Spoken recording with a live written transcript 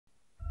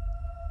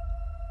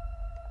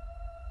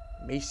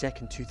May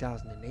 2nd,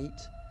 2008.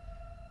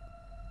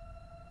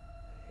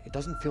 It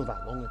doesn't feel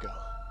that long ago.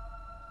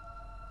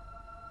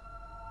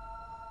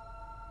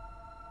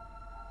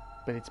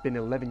 But it's been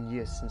 11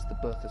 years since the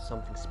birth of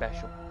something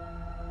special.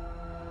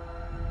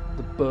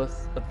 The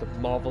birth of the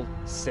Marvel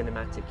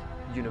Cinematic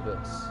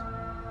Universe.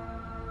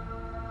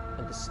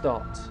 And the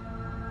start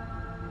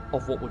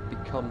of what would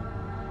become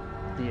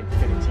the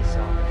Infinity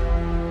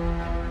Saga.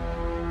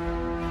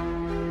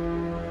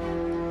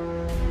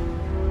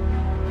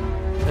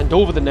 And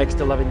over the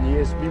next 11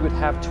 years, we would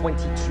have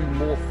 22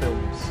 more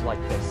films like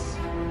this.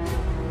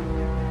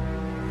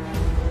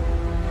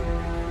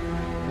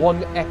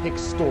 One epic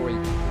story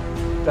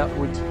that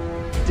would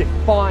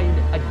define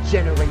a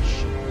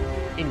generation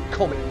in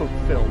comic book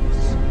films.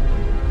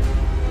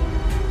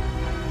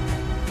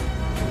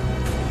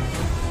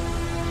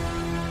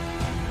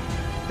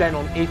 Then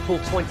on April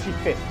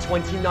 25th,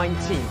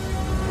 2019,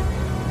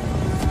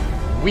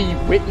 we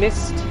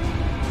witnessed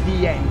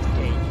the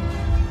Endgame.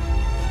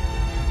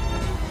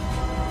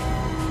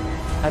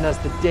 And as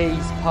the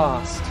days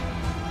passed,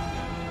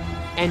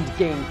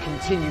 Endgame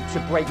continued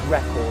to break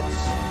records,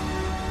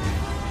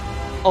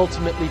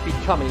 ultimately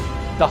becoming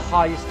the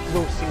highest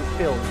grossing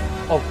film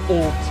of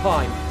all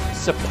time,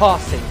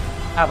 surpassing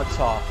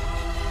Avatar.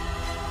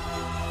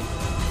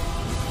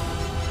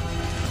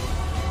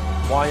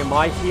 Why am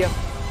I here?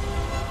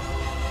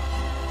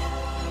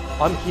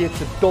 I'm here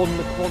to don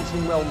the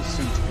Quantum Realm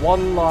suit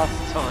one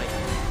last time,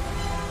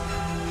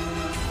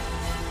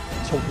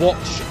 to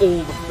watch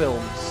all the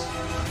films,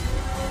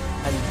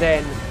 and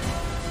then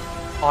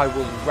I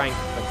will rank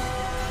them.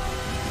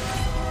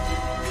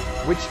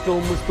 Which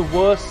film was the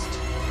worst?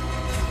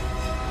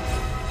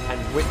 And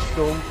which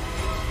film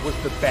was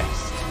the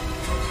best?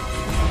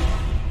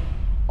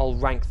 I'll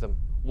rank them,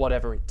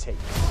 whatever it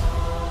takes.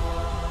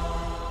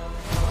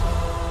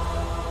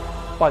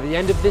 By the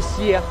end of this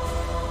year,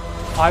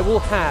 I will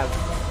have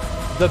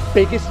the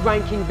biggest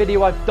ranking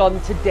video I've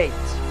done to date,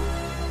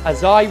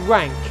 as I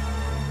rank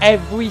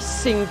every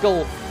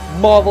single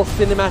Marvel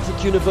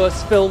Cinematic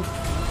Universe film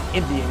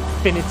in the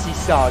Infinity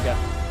Saga.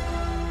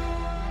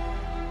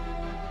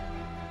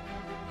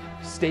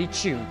 Stay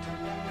tuned,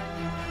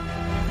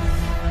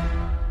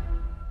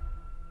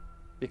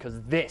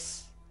 because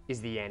this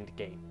is the end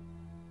game.